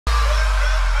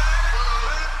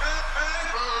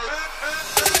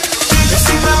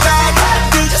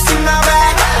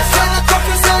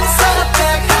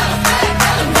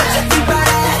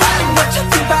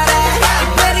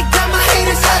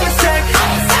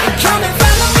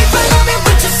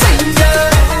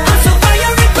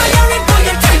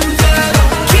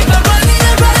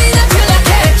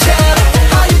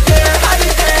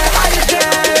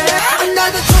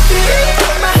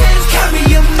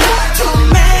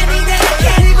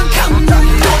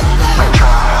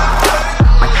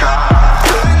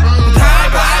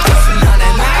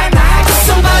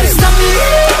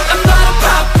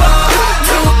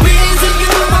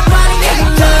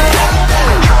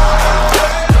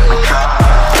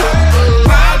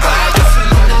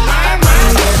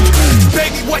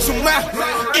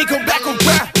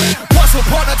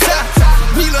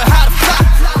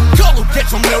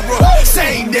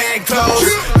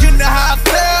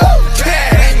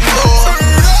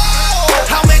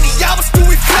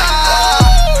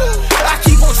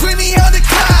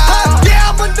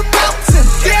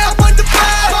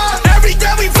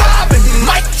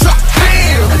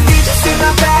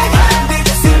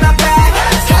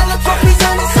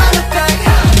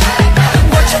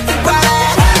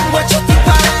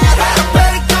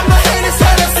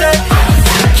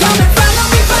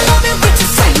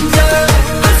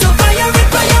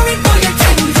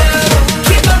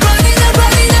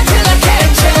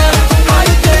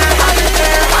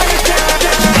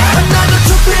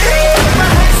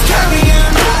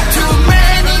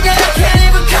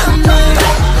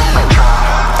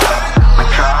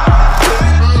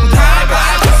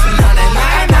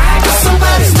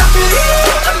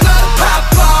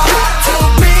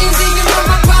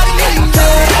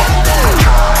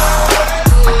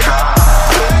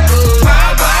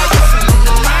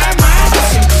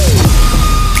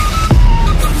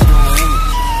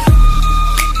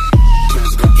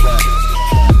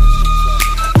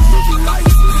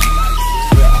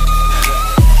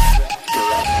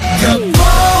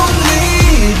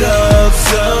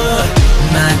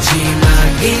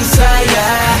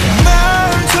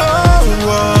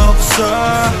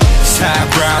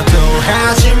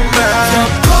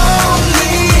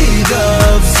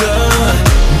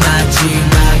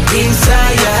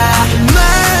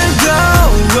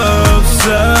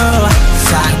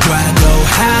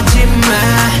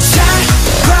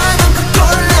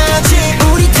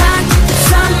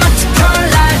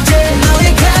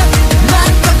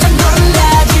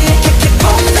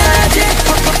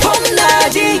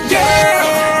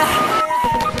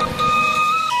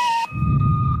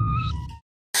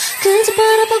마주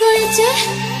바라보고 있지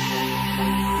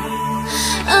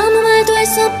아무 말도 할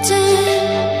수 없지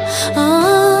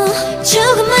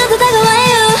조금만 더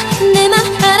다가와요 내 맘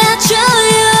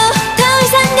알아줘요 더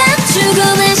이상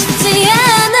감추고는 싶지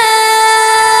않아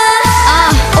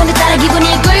오늘따라 기분이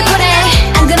꿀꿀해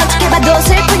안 그런 척 해봐도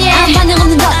슬프냐 반응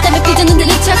없는 것 때문에 삐졌는데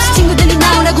리처스 친구들이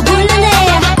나오라고 불러내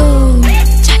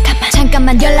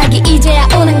잠깐만 연락이 이제야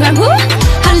오는 걸 후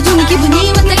하루 종일 기분이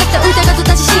왔다 갔다 울다가 또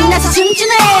다시 신나서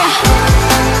춤추네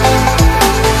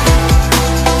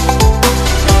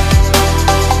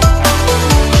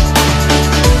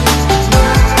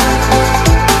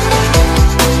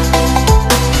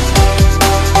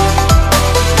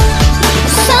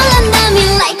설렌다 me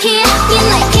like it, me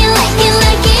like it, like it,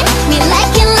 like it me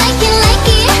like it, like it, like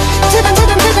it 두번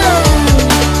두번 두번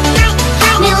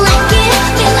me like it,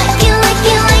 me like it, like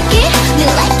it, like it me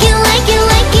like it, like it,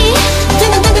 like it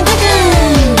두번 두번 두번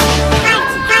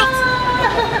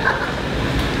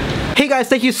Hey guys,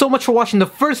 thank you so much for watching the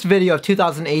first video of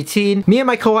 2018. Me and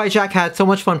my kouhai Jack had so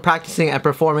much fun practicing and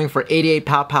performing for 88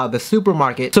 Pow Pow the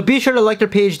supermarket, so be sure to like their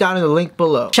page down in the link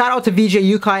below. Shout out to VJ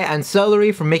Yukai and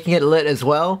Celery for making it lit as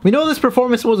well. We know this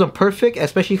performance wasn't perfect,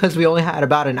 especially because we only had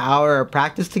about an hour of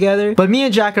practice together, but me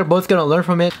and Jack are both gonna learn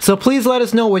from it, so please let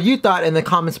us know what you thought in the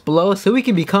comments below so we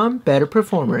can become better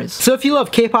performers. So if you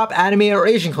love K-pop, anime, or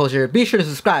Asian culture, be sure to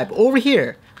subscribe over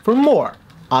here for more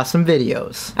awesome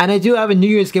videos. And I do have a New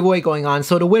Year's giveaway going on,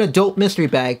 so to win a dope mystery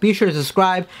bag, be sure to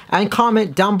subscribe and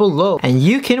comment down below and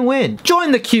you can win.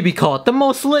 Join the QB Cult, the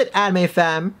most lit anime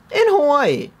fam in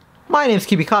Hawaii. My name's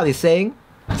QB Kali saying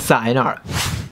sayonara.